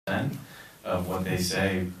of what they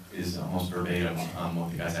say is almost verbatim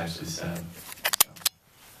what the guys actually said. So,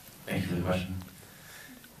 thank you for the question.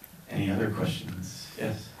 Any other questions?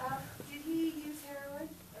 Yes? Did he use heroin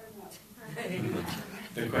or no?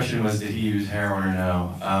 The question was, did he use heroin or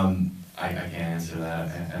no? I can't answer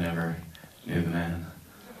that. I never knew the man.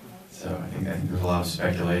 So I think there's a lot of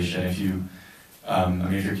speculation. If you,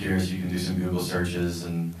 if you're curious, you can do some Google searches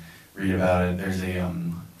and read about it. There's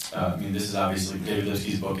this is obviously, David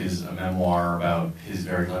Lipsky's book is a memoir about his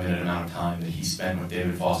very limited amount of time that he spent with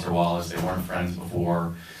David Foster Wallace. They weren't friends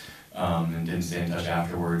before and didn't stay in touch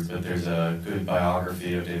afterwards, but there's a good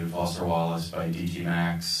biography of David Foster Wallace by D.T.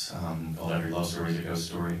 Max called Every Love Story is a Ghost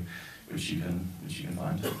Story, which you can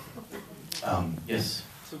find. Yes?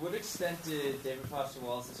 To what extent did David Foster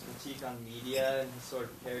Wallace's critique on media and his sort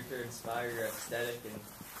of character inspire your aesthetic, and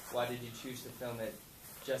why did you choose to film it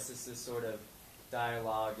just as this sort of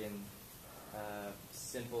dialogue and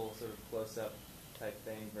simple sort of close-up type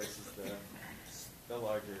thing versus the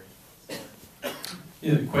larger story?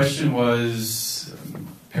 Yeah, the question was,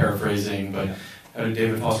 paraphrasing, but how did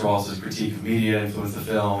David Foster Wallace's critique of media influence the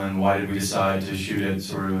film, and why did we decide to shoot it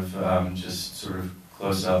sort of just sort of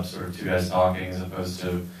close up, sort of two guys talking, as opposed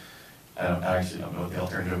to, I actually don't know what the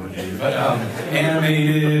alternative would be, but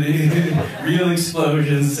animated, real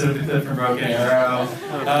explosions, so from Broken Arrow.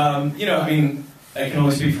 I can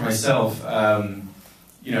only speak for myself.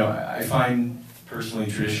 I find personally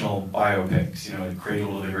traditional biopics,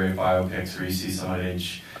 cradle to the grave biopics where you see someone at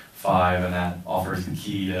age 5 and that offers the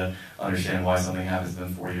key to understand why something happens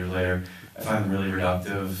then 40 years later. I find them really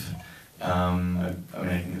reductive. I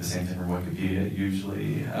can do the same thing for Wikipedia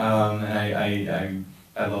usually. And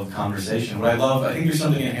I love conversation. I think there's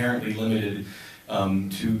something inherently limited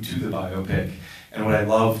to the biopic. And what I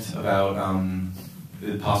loved about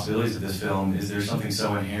the possibilities of this film is there's something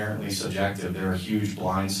so inherently subjective. There are huge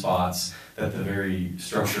blind spots that the very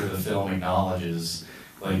structure of the film acknowledges.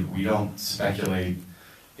 Like, we don't speculate,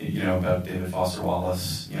 about David Foster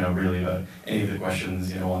Wallace, really about any of the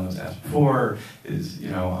questions, one was asked before is,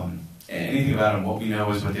 anything about him. What we know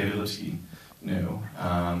is what David Lipsky knew.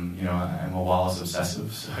 I'm a Wallace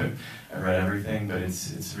obsessive, so I read everything, but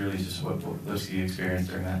it's really just what Lipsky experienced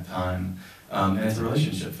during that time. And it's a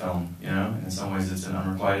relationship film, and in some ways it's an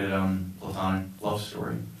unrequited platonic love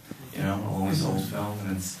story, a lonely souls film,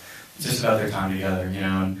 and it's just about their time together,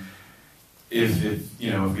 and if we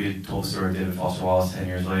had told the story of David Foster Wallace 10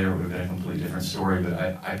 years later, it would have been a completely different story, but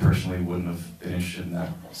I personally wouldn't have been interested in that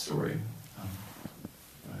story.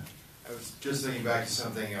 I was just thinking back to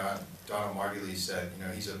something Donald Margulies said.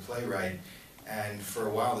 He's a playwright, and for a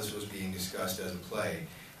while this was being discussed as a play,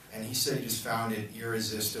 and he said he just found it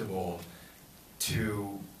irresistible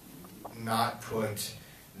to not put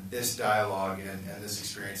this dialogue and this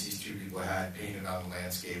experience these two people had painted on the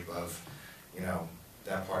landscape of,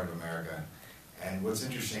 that part of America. And what's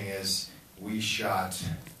interesting is we shot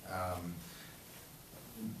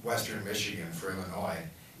Western Michigan for Illinois,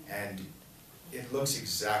 and it looks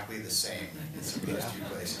exactly the same in some of those two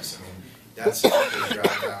places. That's what they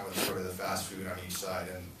drive down with sort of the fast food on each side,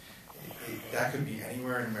 and that could be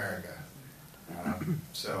anywhere in America.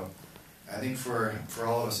 So I think for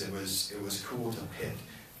all of us, it was cool to pit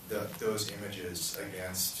those images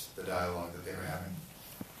against the dialogue that they were having.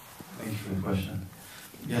 Thank you for the question.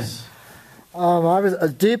 Yes. I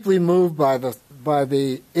was deeply moved by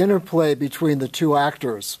the interplay between the two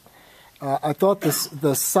actors. I thought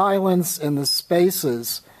the silence and the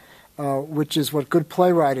spaces, which is what good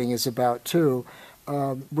playwriting is about too,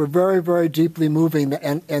 were very, very deeply moving,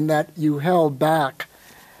 and that you held back,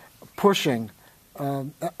 pushing,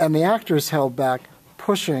 and the actors held back,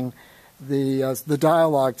 pushing the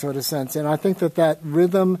dialogue, so to sense. And I think that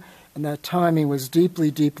rhythm and that timing was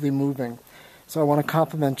deeply, deeply moving. So I want to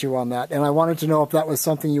compliment you on that. And I wanted to know if that was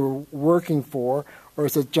something you were working for, or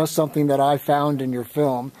is it just something that I found in your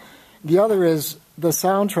film? The other is the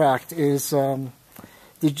soundtrack is,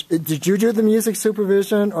 did you do the music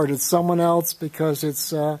supervision, or did someone else? Because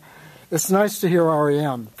it's nice to hear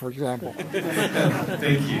REM, for example.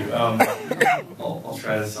 Thank you. I'll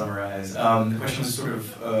try to summarize. The question was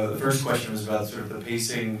the first question was about sort of the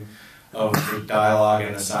pacing of the dialogue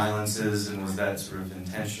and the silences, and was that sort of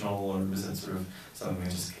intentional, or was that sort of something that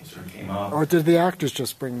just sort of came up? Or did the actors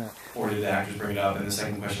just bring that? Or did the actors bring it up? And the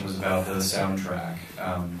second question was about the soundtrack.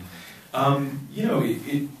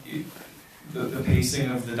 The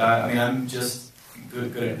pacing of the dialogue. I'm just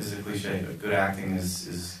good at, this is a cliche, but good acting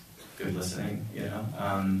is good listening,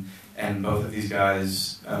 and both of these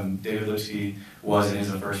guys, David Lipsky was and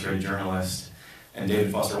is a first-rate journalist, and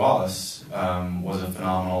David Foster Wallace was a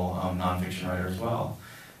phenomenal nonfiction writer as well.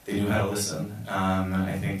 They knew how to listen, and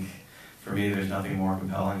I think for me, there's nothing more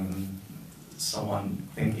compelling than someone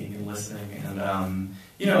thinking and listening. And,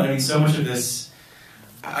 you know, I mean, so much of this,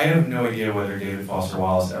 I have no idea whether David Foster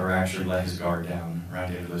Wallace ever actually let his guard down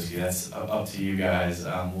around David Lipsky. That's up to you guys.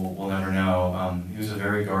 We'll never know. He was a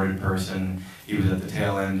very guarded person. He was at the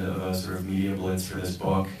tail end of a sort of media blitz for this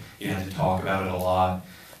book. He had to talk about it a lot.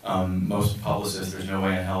 Most publicists, there's no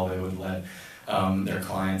way in hell they would let their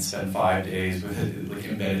clients spend 5 days with like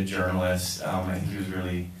embedded journalists. I think he was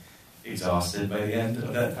really exhausted by the end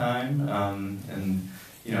of that time, and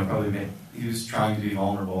you know, probably he was trying to be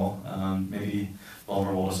vulnerable, maybe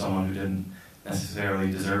vulnerable to someone who didn't necessarily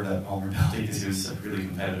deserve that vulnerability because he was so really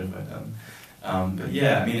competitive with them. But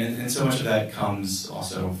yeah, I mean, and so much of that comes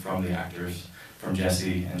also from the actors, from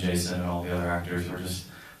Jesse and Jason and all the other actors who were just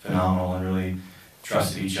phenomenal and really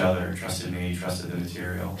trusted each other, trusted me, trusted the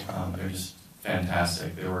material. They're just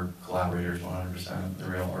fantastic. They were collaborators 100%. They're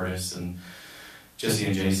real artists, and Jesse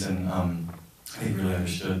and Jason, I think, really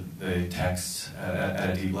understood the text at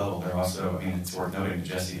a deep level. They're also, I mean, it's worth noting that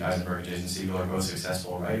Jesse Eisenberg and Jason Segel are both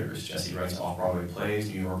successful writers. Jesse writes off-Broadway plays,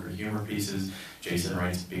 New Yorker humor pieces. Jason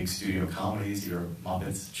writes big studio comedies, your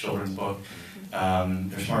Muppets children's book.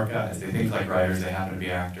 They're smart guys. They think like writers. They happen to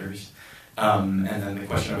be actors. And then the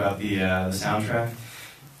question about the soundtrack.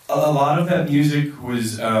 A lot of that music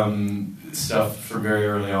was stuff from very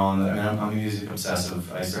early on. I mean, I'm a music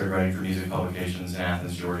obsessive. I started writing for music publications in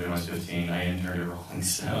Athens, Georgia when I was 15. I interned at Rolling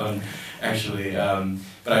Stone, actually.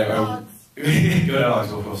 But I go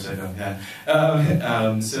dogs, we'll say that.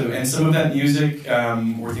 Yeah. So, and some of that music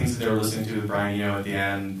were things that they were listening to with Brian Eno at the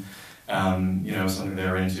end. You know, something they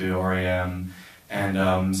were into, REM.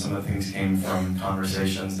 And some of the things came from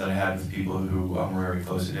conversations that I had with people who were very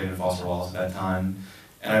close to David Foster Wallace at that time.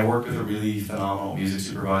 And I worked with a really phenomenal music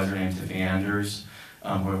supervisor named Tiffany Anders, who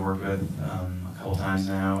I've worked with a couple times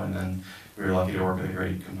now. And then we were lucky to work with a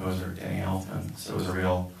great composer, Danny Elfman. So it was a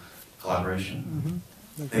real collaboration.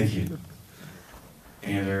 Mm-hmm. Thank you.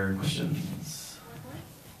 Any other questions?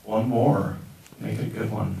 One more. Make it a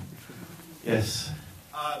good one. Yes?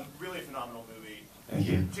 Really a phenomenal movie. Thank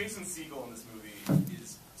you. Jason Segel in this movie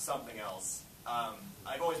is something else.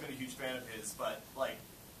 I've always been a huge fan of his, but like,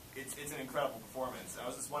 it's an incredible performance. I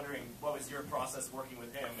was just wondering, what was your process working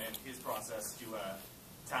with him and his process to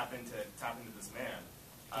tap into this man?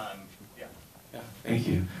 Yeah. Yeah. Thank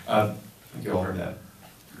you. I think you all heard that.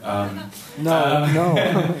 No.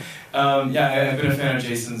 Yeah, I've been a fan of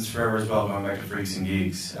Jason's forever as well, going back to Freaks and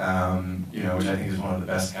Geeks. You know, which I think is one of the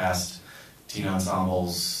best cast teen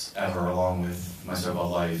ensembles ever, along with My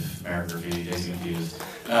So-Called Life, Marriage Graffiti, Daisy Confused.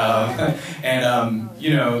 You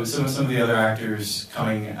know, some of the other actors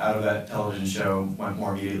coming out of that television show went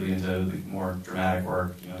more immediately into the more dramatic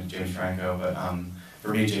work, you know, like James Franco, but for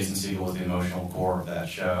me, Jason Segel was the emotional core of that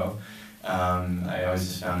show. I always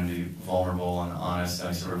just found him to be vulnerable and honest, and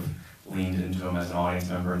I sort of leaned into him as an audience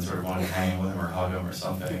member and sort of wanted to hang with him or hug him or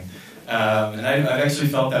something. And I've actually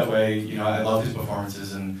felt that way. You know, I love his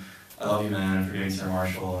performances, and I Love You Man and Forgetting Sarah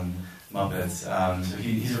Marshall and Muppets. So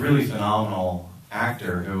he's a really phenomenal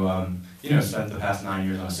actor who, you know, spent the past 9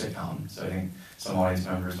 years on a sitcom. So I think some audience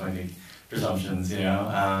members might make presumptions, you know,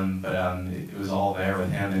 but it was all there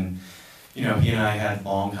with him. And, you know, he and I had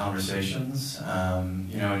long conversations.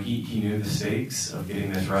 You know, and he knew the stakes of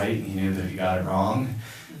getting this right, and he knew that if he got it wrong,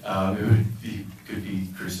 could be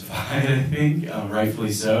crucified, I think,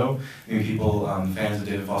 rightfully so. I mean, people, fans of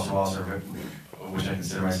David Foster Wallace, which I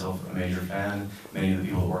consider myself a major fan, many of the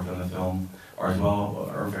people who worked on the film are as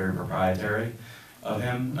well, are very proprietary of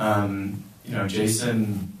him. You know,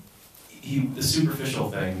 Jason, the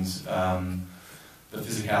superficial things, the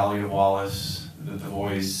physicality of Wallace, the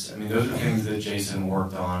voice, I mean, those are things that Jason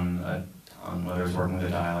worked on whether it's working with a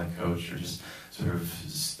dialect coach or just sort of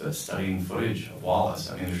studying footage of Wallace.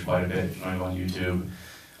 I mean, there's quite a bit. If you want to go on YouTube,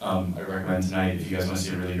 I recommend tonight, if you guys want to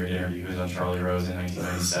see a really great interview, he was on Charlie Rose in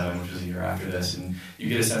 1997, which was a year after this, and you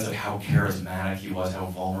get a sense of how charismatic he was, how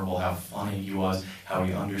vulnerable, how funny he was, how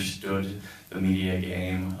he understood the media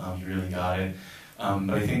game. He really got it. But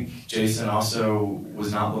I think Jason also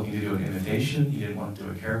was not looking to do an imitation. He didn't want to do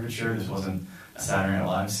a caricature. This wasn't a Saturday Night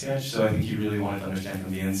Live sketch, so I think he really wanted to understand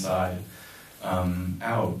from the inside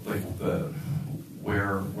out, like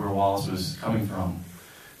where Wallace was coming from,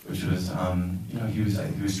 which was, you know, I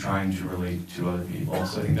think he was trying to relate to other people.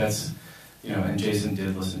 So I think that's, you know, and Jason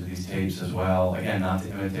did listen to these tapes as well. Again, not to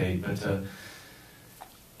imitate, but to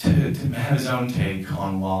have his own take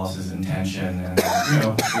on Wallace's intention and, you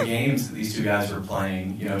know, the games that these two guys were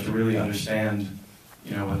playing, you know, to really understand,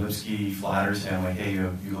 you know, when Lipsky flatters him, like, hey,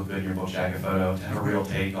 you look good in your book jacket photo, to have a real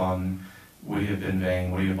take on, would he have been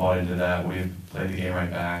vain, would he have bought into that, would he have played the game right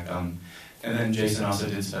back? And then Jason also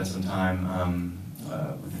did spend some time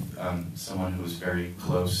with someone who was very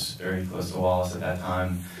close to Wallace at that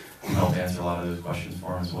time, who helped answer a lot of those questions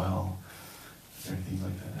for him as well. Is there anything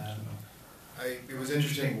like that to add about? It was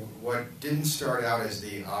interesting. What didn't start out as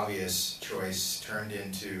the obvious choice turned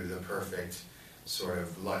into the perfect sort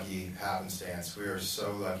of lucky happenstance. We were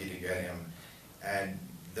so lucky to get him. And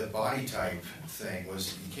the body type thing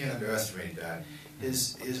was, you can't underestimate that.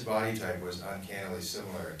 His body type was uncannily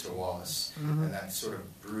similar to Wallace, and that sort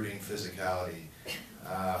of brooding physicality.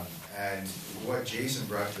 And what Jason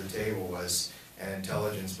brought to the table was an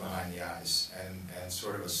intelligence behind the eyes and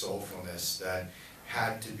sort of a soulfulness that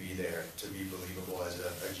had to be there to be believable as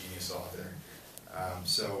a genius author.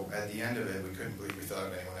 So at the end of it, we couldn't believe we thought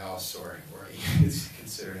of anyone else or he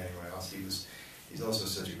considered anyone else. He's also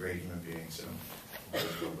such a great human being. So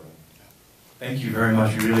thank you very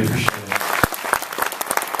much. We really appreciate it.